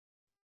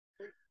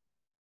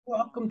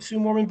Welcome to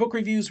Mormon Book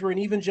Reviews, where an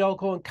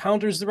evangelical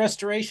encounters the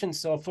restoration.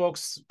 So,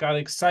 folks, got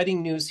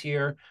exciting news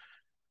here.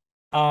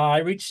 I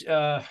reached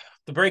the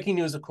breaking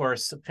news, of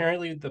course.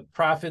 Apparently,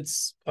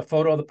 a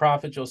photo of the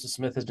prophet Joseph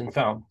Smith has been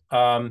found.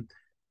 And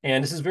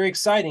this is very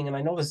exciting. And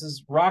I know this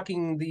is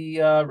rocking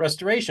the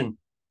restoration.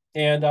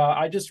 And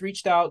I just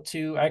reached out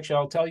to, actually,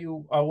 I'll tell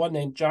you one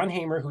name, John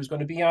Hamer, who's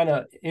going to be on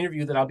an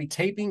interview that I'll be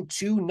taping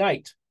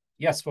tonight.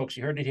 Yes, folks,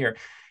 you heard it here.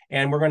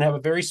 And we're going to have a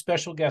very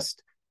special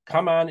guest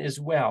come on as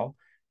well.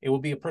 It will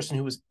be a person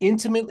who was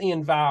intimately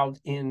involved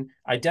in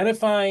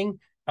identifying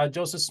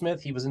Joseph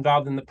Smith. He was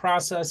involved in the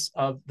process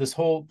of this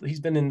whole, he's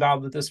been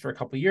involved with this for a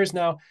couple of years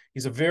now.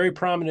 He's a very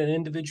prominent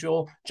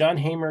individual. John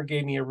Hamer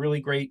gave me a really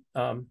great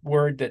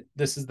word that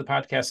this is the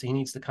podcast he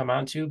needs to come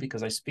on to,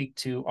 because I speak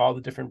to all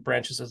the different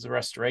branches of the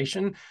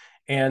restoration.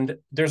 And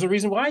there's a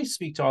reason why I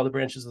speak to all the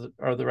branches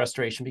of the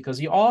restoration, because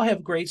you all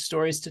have great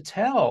stories to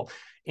tell.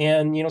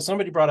 And,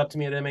 somebody brought up to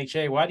me at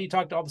MHA, why do you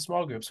talk to all the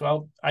small groups?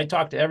 Well, I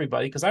talk to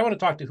everybody because I want to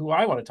talk to who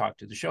I want to talk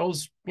to. The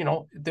show's,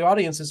 the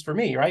audience is for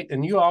me, right?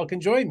 And you all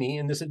can join me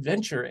in this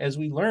adventure as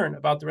we learn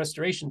about the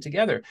restoration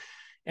together.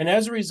 And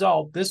as a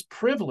result, this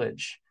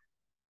privilege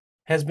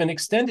has been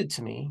extended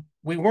to me.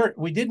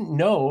 We didn't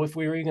know if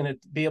we were going to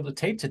be able to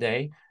tape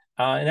today.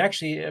 And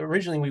actually,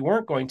 originally we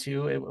weren't going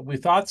to. We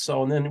thought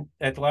so. And then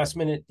at the last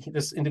minute,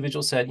 this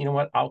individual said, you know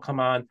what, I'll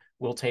come on.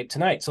 We'll tape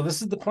tonight. So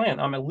this is the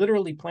plan. I'm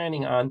literally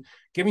planning on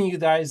giving you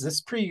guys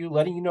this preview,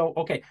 letting you know,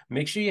 okay,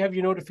 make sure you have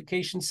your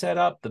notifications set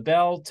up, the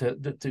bell to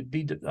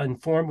be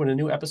informed when a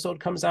new episode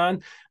comes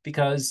on,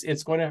 because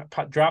it's going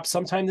to drop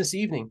sometime this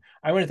evening.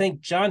 I want to thank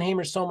John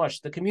Hamer so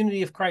much, the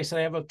community of Christ that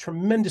I have a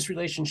tremendous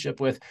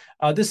relationship with.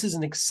 This is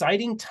an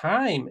exciting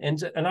time.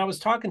 And I was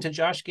talking to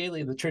Josh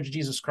Gailey of the Church of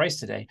Jesus Christ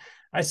today.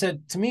 I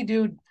said, to me,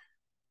 dude,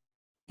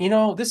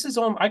 this is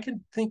I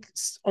can think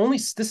only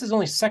this is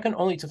only second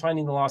only to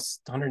finding the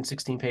lost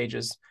 116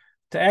 pages,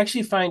 to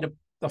actually find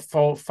the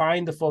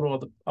photo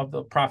of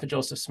the prophet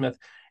Joseph Smith.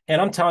 And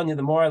I'm telling you,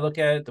 the more I look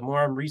at it, the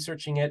more I'm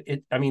researching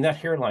it. I mean, that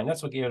hairline,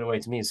 that's what gave it away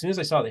to me. As soon as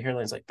I saw the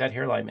hairlines, like, that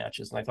hairline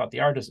matches, and I thought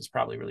the artist is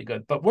probably really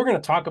good. But we're going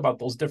to talk about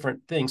those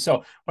different things.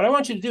 So what I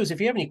want you to do is,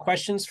 if you have any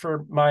questions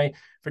for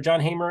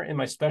John Hamer and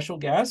my special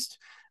guest,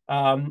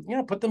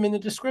 put them in the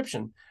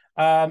description.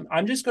 I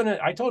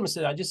told him, I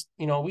said,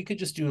 we could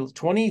just do a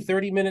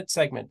 20-30 minute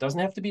segment. Doesn't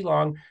have to be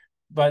long,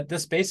 but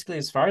this basically,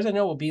 as far as I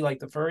know, will be like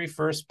the very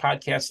first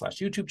podcast /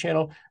 YouTube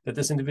channel that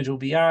this individual will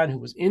be on, who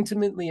was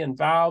intimately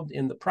involved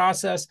in the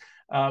process,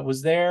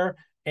 was there.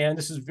 And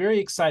this is very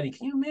exciting.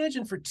 Can you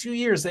imagine, for 2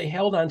 years, they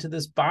held on to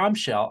this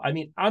bombshell? I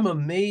mean, I'm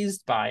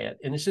amazed by it.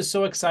 And it's just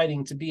so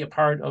exciting to be a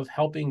part of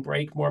helping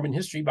break Mormon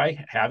history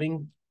by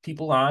having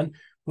people on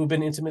who've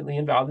been intimately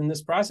involved in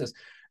this process.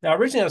 Now,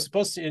 originally, I was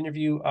supposed to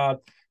interview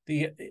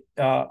the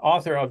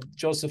author of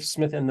Joseph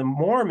Smith and the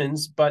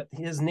Mormons, but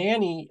his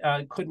nanny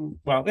couldn't.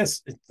 Well,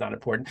 it's not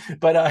important,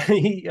 but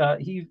he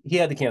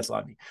had to cancel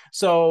on me.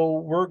 So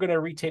we're going to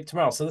retape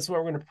tomorrow. So this is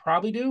what we're going to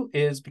probably do,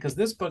 is because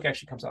this book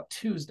actually comes out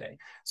Tuesday.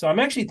 So I'm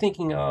actually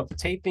thinking of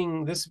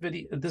taping this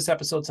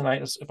episode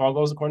tonight, if all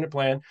goes according to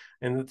plan,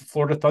 and the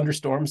Florida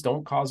thunderstorms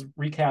don't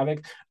wreak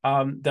havoc.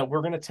 That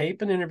we're going to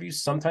tape an interview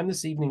sometime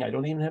this evening. I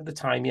don't even have the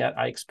time yet.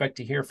 I expect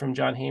to hear from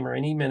John Hamer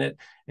any minute,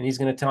 and he's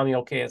going to tell me,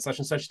 okay, at such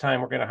and such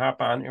time, we're going to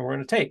hop on and we're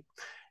going to tape.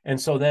 And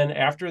so then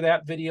after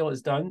that video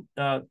is done,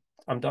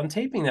 I'm done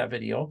taping that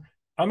video.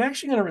 I'm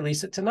actually going to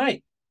release it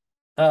tonight.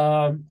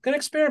 Going to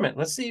experiment.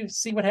 Let's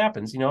see what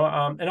happens, and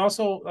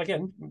also,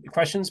 again,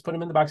 questions, put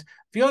them in the box. A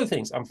few other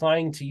things. I'm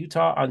flying to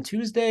Utah on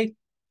Tuesday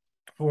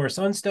for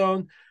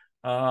Sunstone.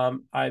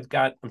 I'm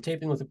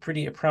taping with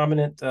a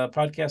prominent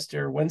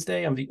podcaster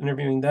Wednesday. I'm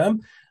interviewing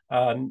them.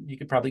 You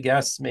could probably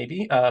guess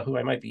maybe who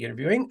I might be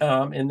interviewing.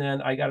 And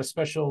then I got a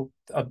special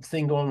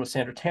thing going with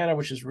Sandra Tanner,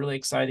 which is really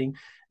exciting.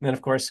 And then,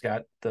 of course,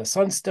 got the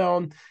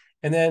Sunstone.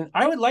 And then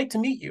I would like to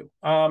meet you.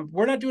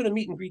 We're not doing a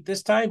meet and greet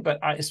this time, but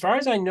as far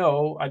as I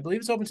know, I believe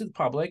it's open to the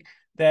public,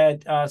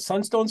 that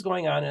Sunstone's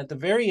going on. And at the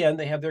very end,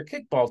 they have their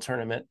kickball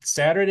tournament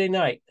Saturday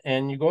night.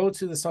 And you go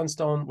to the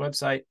Sunstone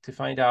website to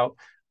find out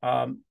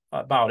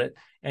about it.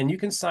 And you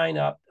can sign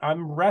up. I'm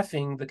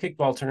reffing the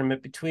kickball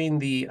tournament between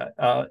the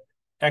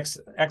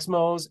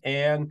Exmos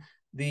and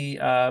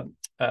the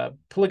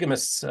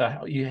polygamists.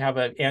 You have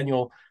an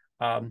annual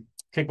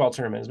kickball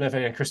tournament. As a matter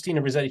of fact,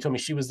 Christina Rossetti told me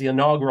she was the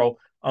inaugural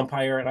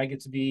umpire, and I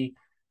get to be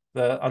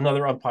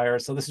another umpire.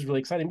 So this is really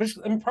exciting. But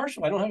I'm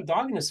impartial. I don't have a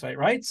dog in this fight,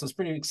 right? So it's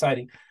pretty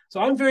exciting.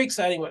 So I'm very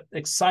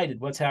excited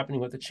what's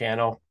happening with the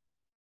channel.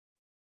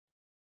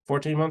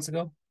 14 months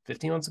ago,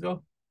 15 months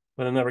ago,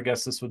 but I never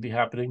guessed this would be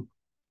happening.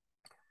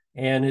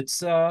 And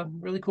it's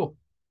really cool,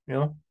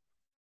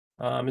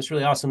 it's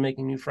really awesome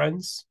making new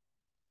friends.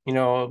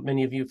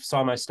 Many of you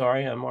saw my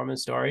story on Mormon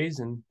Stories,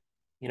 and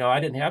I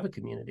didn't have a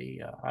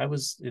community. I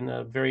was in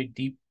a very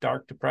deep,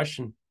 dark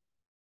depression,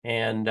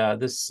 and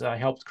this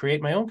helped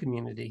create my own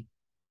community.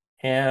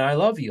 And I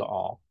love you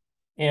all,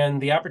 and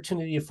the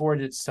opportunity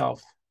afforded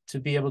itself to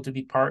be able to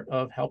be part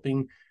of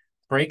helping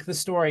break the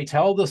story,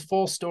 tell the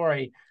full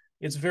story.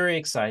 It's very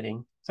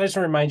exciting. So I just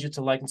want to remind you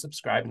to like and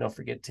subscribe, and don't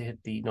forget to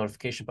hit the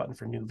notification button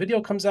for new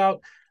video comes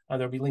out.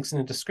 There'll be links in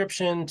the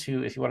description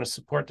to if you want to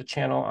support the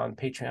channel on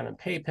Patreon and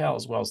PayPal,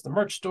 as well as the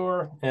merch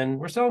store. And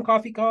we're selling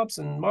coffee cups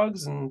and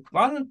mugs and a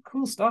lot of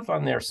cool stuff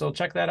on there. So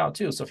check that out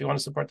too. So if you want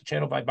to support the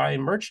channel by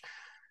buying merch,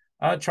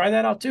 try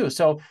that out too.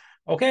 So,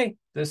 okay,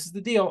 this is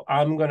the deal.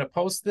 I'm going to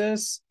post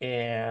this,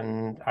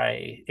 and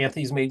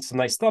Anthony's made some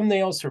nice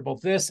thumbnails for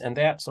both this and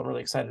that. So I'm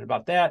really excited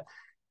about that.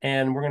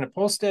 And we're going to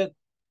post it,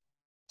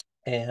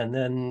 and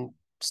then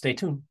stay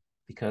tuned,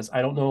 because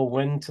I don't know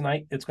when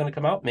tonight it's going to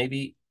come out.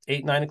 Maybe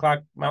 8-9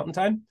 o'clock Mountain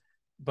Time,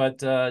 but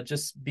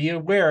just be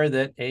aware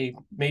that a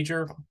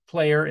major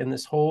player in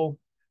this whole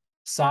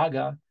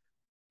saga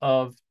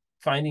of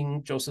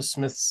finding Joseph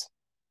Smith's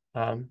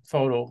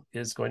photo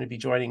is going to be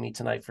joining me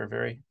tonight for a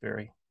very,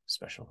 very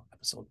special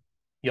episode.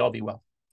 You all be well.